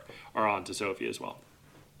people are on to Sophie as well.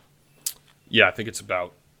 Yeah, I think it's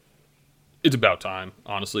about time,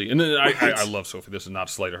 honestly. And then I love Sophie. This is not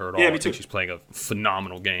a slight at her at all. Yeah, I me think too. she's playing a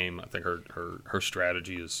phenomenal game. I think her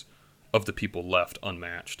strategy is, of the people left,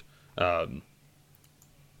 unmatched. But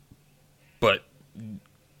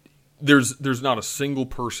there's not a single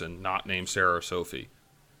person not named Sarah or Sophie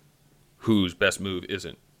whose best move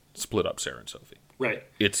isn't split up Sarah and Sophie. Right.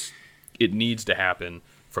 It needs to happen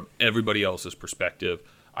from everybody else's perspective.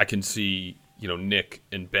 I can see, you know, Nick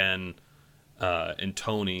and Ben and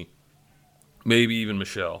Tony, maybe even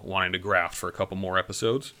Michelle, wanting to graft for a couple more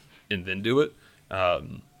episodes and then do it,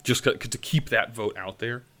 just to keep that vote out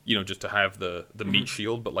there. You know, just to have the meat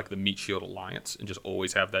shield, but like the meat shield alliance, and just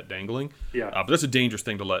always have that dangling. Yeah. But that's a dangerous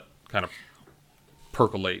thing to let kind of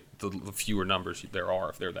percolate the fewer numbers there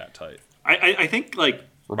are if they're that tight. I think like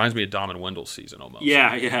Reminds me of Dom and Wendell's season almost.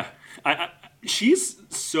 yeah. She's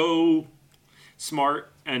so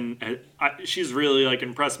smart, and she's really like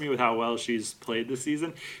impressed me with how well she's played this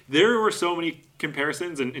season. There were so many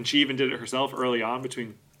comparisons, and she even did it herself early on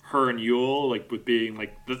between her and Yule, like with being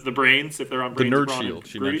like the brains, if they're on The brains. nerd Braun shield, and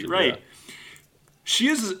she Rudy. mentioned. Right. Yeah. She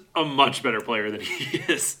is a much better player than he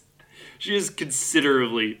is. She is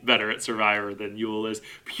considerably better at Survivor than Yule is,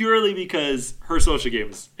 purely because her social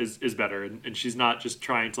game is better, and she's not just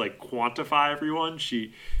trying to like quantify everyone.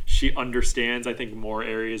 She understands, I think, more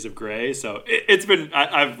areas of gray. So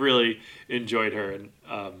I've really enjoyed her, and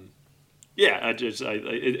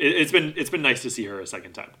it's been nice to see her a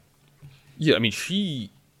second time. Yeah, I mean,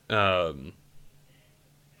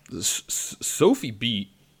 Sophie beat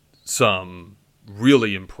some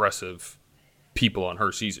really impressive people on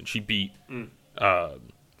her season. She beat,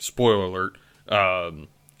 spoiler alert,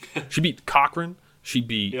 she beat Cochran. She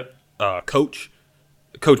beat Coach.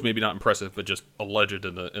 Coach maybe not impressive, but just a legend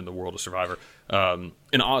in the world of Survivor. And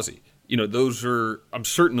Ozzy. You know, I'm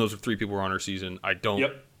certain those are 3 people who were on her season. I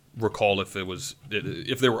don't recall if there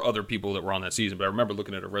were other people that were on that season, but I remember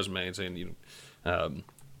looking at her resume and saying, that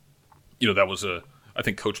was I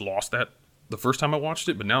think Coach lost that the first time I watched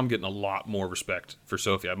it, but now I'm getting a lot more respect for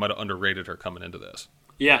Sophie. I might have underrated her coming into this.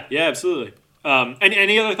 Yeah, absolutely.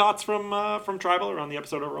 Any other thoughts from Tribal or on the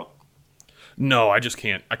episode overall? No, I just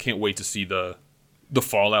can't. I can't wait to see the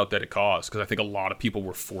fallout that it caused, because I think a lot of people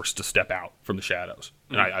were forced to step out from the shadows,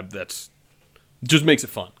 and that's just makes it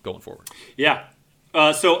fun going forward. Yeah.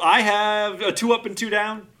 So I have a 2 up and 2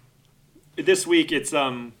 down. This week it's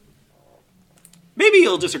maybe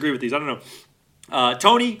you'll disagree with these. I don't know.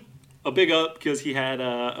 Tony, a big up because he had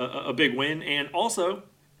a big win, and also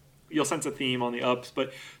you'll sense a theme on the ups.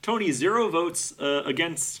 But Tony, 0 votes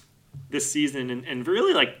against this season, and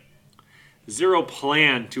really like zero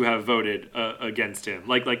plan to have voted against him.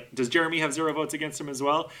 Like, does Jeremy have 0 votes against him as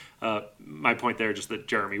well? My point there, just that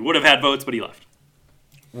Jeremy would have had votes, but he left.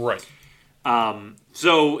 Right.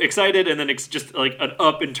 So excited, and then it's just like an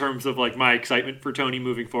up in terms of like my excitement for Tony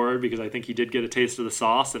moving forward, because I think he did get a taste of the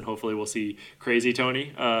sauce, and hopefully we'll see crazy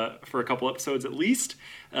Tony for a couple episodes at least.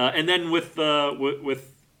 And then with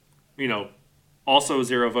also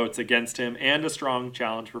 0 votes against him and a strong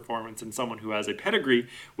challenge performance and someone who has a pedigree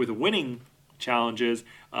with winning challenges,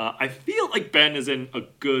 I feel like Ben is in a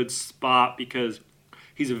good spot because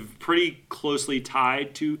he's pretty closely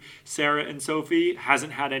tied to Sarah and Sophie,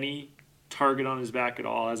 hasn't had any target on his back at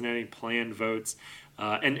all, hasn't had any planned votes.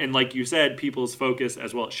 And like you said, people's focus,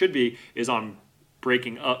 as well it should be, is on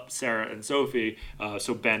breaking up Sarah and Sophie.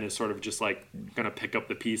 So Ben is sort of just like going to pick up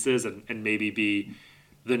the pieces and maybe be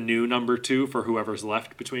the new number 2 for whoever's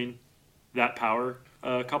left between that power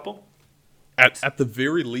couple. At the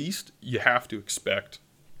very least, you have to expect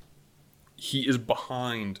he is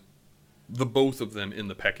behind the both of them in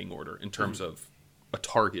the pecking order in terms of a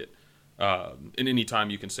target. And any time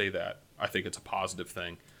you can say that, I think it's a positive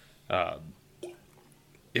thing. I've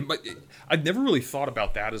never really thought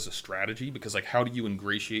about that as a strategy, because like, how do you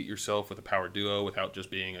ingratiate yourself with a power duo without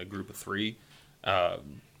just being a group of 3?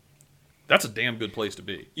 That's a damn good place to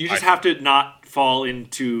be. You just have to not fall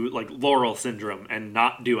into like Laurel syndrome and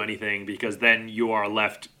not do anything, because then you are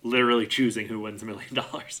left literally choosing who wins $1 million.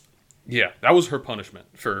 Yeah, that was her punishment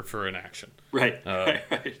for inaction. Right.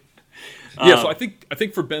 Right. Yeah, so I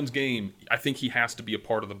think for Ben's game, I think he has to be a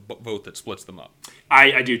part of the vote that splits them up.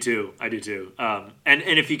 I do too. And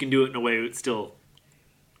if he can do it in a way that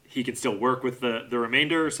he can still work with the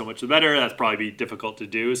remainder, so much the better. That's probably be difficult to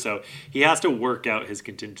do. So he has to work out his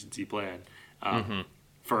contingency plan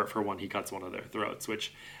for when he cuts one of their throats,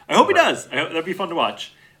 which I hope he does. That'd be fun to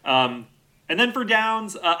watch. And then for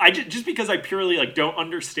Downs, just because I purely like don't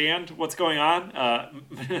understand what's going on,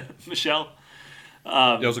 Michelle.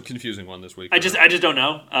 That was a confusing one this week. I just don't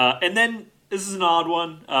know. And then this is an odd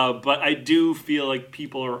one, but I do feel like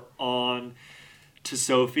people are on to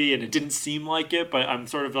Sophie, and it didn't seem like it, but I'm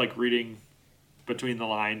sort of like reading between the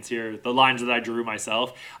lines here, the lines that I drew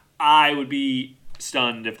myself. I would be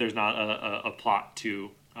stunned if there's not a plot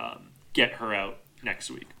to get her out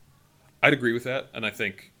next week. I'd agree with that, and I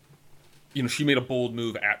think she made a bold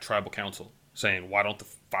move at Tribal Council, saying, why don't the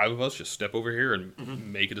 5 of us just step over here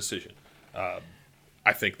and make a decision?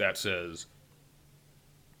 I think that says,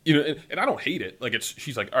 and I don't hate it. Like,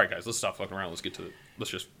 she's like, all right, guys, let's stop fucking around.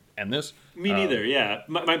 Let's just end this. Me neither. Yeah.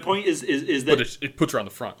 My point is that, but it puts her on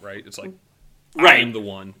the front, right? It's like, right. I'm the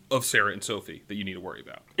one of Sarah and Sophie that you need to worry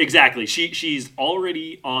about. Exactly. She's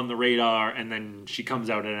already on the radar, and then she comes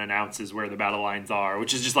out and announces where the battle lines are,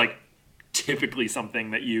 which is just like typically something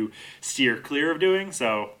that you steer clear of doing.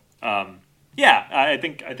 So, I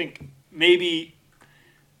think maybe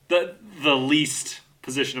the least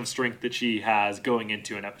position of strength that she has going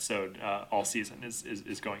into an episode all season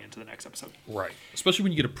is going into the next episode. Right. Especially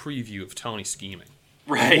when you get a preview of Tony scheming.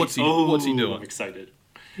 Right. What's he doing? I'm excited.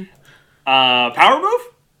 Power move?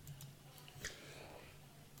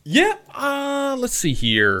 Yeah. Let's see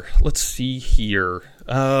here.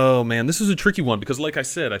 Oh man, this is a tricky one because, like I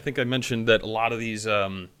said, I think I mentioned that a lot of these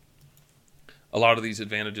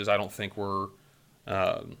advantages I don't think were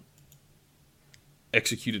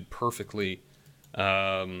executed perfectly.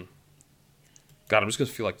 God, I'm just gonna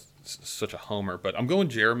feel like such a homer, but I'm going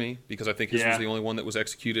Jeremy because I think his was the only one that was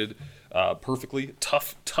executed perfectly.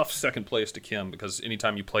 Tough second place to Kim, because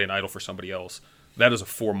anytime you play an idol for somebody else, that is a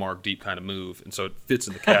 4-mark deep kind of move, and so it fits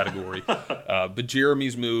in the category. But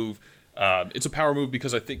Jeremy's move, it's a power move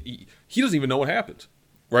because I think he doesn't even know what happened,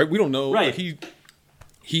 right? We don't know. Right. Like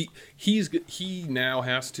he now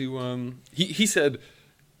has to. He said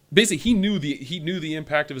basically he knew the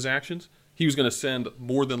impact of his actions. He was going to send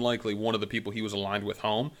more than likely one of the people he was aligned with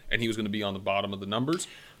home, and he was going to be on the bottom of the numbers.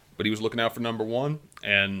 But he was looking out for number 1,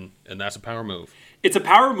 and that's a power move. It's a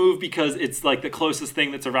power move because it's like the closest thing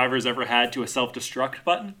that Survivor's ever had to a self-destruct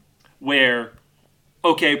button, where,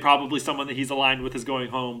 okay, probably someone that he's aligned with is going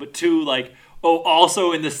home, but 2, like,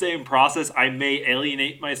 also in the same process, I may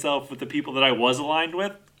alienate myself with the people that I was aligned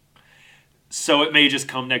with. So it may just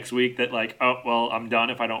come next week that, like, oh, well, I'm done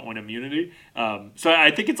if I don't win immunity. So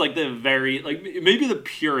I think it's like the very, like, maybe the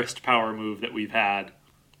purest power move that we've had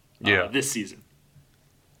this season.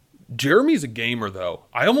 Jeremy's a gamer, though.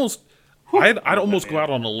 I'd almost go out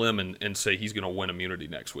on a limb and say he's going to win immunity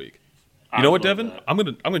next week. You know what, Devin? That. I'm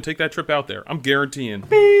gonna take that trip out there. I'm guaranteeing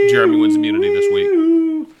Jeremy wins immunity this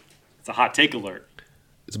week. It's a hot take alert.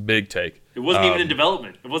 It's a big take. It wasn't even in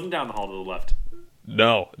development. It wasn't down the hall to the left.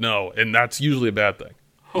 No, and that's usually a bad thing.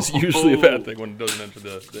 It's usually a bad thing when it doesn't enter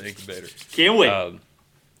the incubator. Can't wait.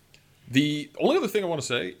 The only other thing I want to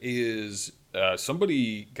say is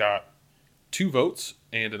somebody got 2 votes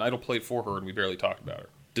and an idol played for her, and we barely talked about her.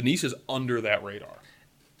 Denise is under that radar.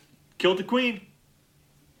 Killed the queen.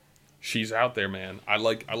 She's out there, man. I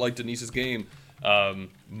like Denise's game.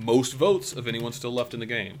 Most votes of anyone still left in the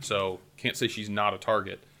game, so can't say she's not a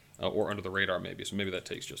target or under the radar maybe. So maybe that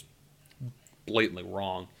take's just blatantly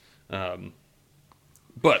wrong.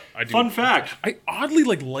 But I do. Fun fact. I oddly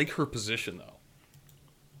like her position though.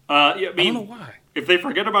 Yeah, I don't know why. If they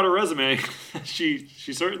forget about her resume, she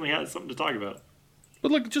certainly has something to talk about.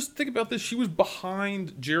 But just think about this. She was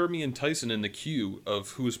behind Jeremy and Tyson in the queue of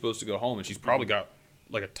who was supposed to go home, and she's probably got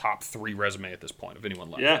a top 3 resume at this point of anyone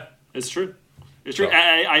left. Yeah, it's true. It's true. So.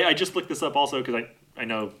 I just looked this up also because I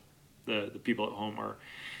know the people at home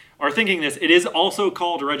are thinking this. It is also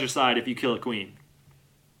called regicide if you kill a queen.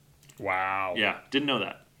 Wow. Yeah, didn't know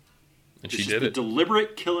that. And It's she just did the it.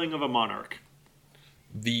 deliberate killing of a monarch.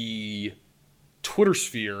 The Twitter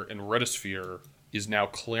sphere and Reddit sphere is now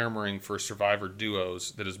clamoring for Survivor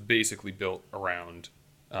duos that is basically built around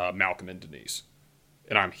Malcolm and Denise.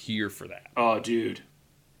 And I'm here for that. Oh, dude.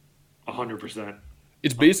 100%.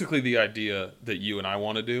 It's basically the idea that you and I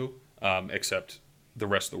want to do, except the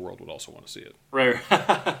rest of the world would also want to see it. Right.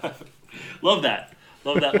 Love that.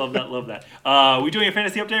 Love that. We doing a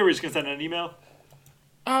fantasy update or are we just going to send an email?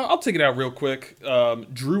 I'll take it out real quick.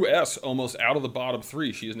 Drew S. almost out of the bottom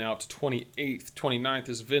 3. She is now up to 28th. 29th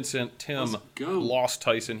is Vincent. Tim Let's go. lost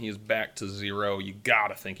Tyson. He is back to 0. You got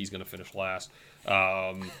to think he's going to finish last.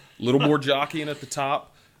 Little more jockeying at the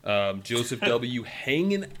top. Joseph W.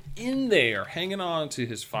 hanging in there, hanging on to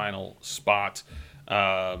his final spot.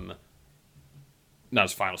 Not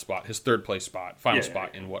his final spot, his third place spot. Final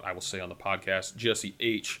spot in what I will say on the podcast. Jesse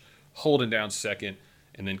H. holding down second.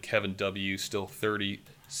 And then Kevin W. still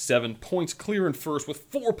 37 points clear in first with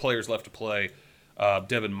 4 players left to play.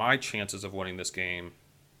 Devin, my chances of winning this game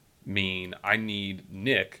mean I need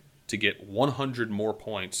Nick to get 100 more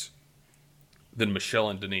points than Michelle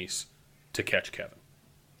and Denise to catch Kevin.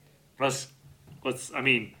 Let's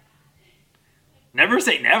never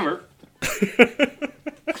say never.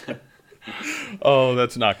 Oh,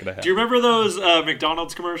 that's not going to happen. Do you remember those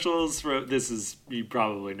McDonald's commercials? You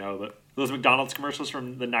probably know, but those McDonald's commercials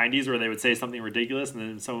from the 90s where they would say something ridiculous and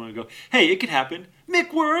then someone would go, hey, it could happen.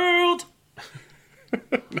 McWorld!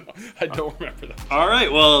 No, I don't remember that. All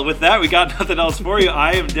right, well, with that, we got nothing else for you.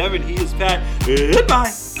 I am Devin. He is Pat.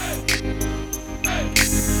 Goodbye.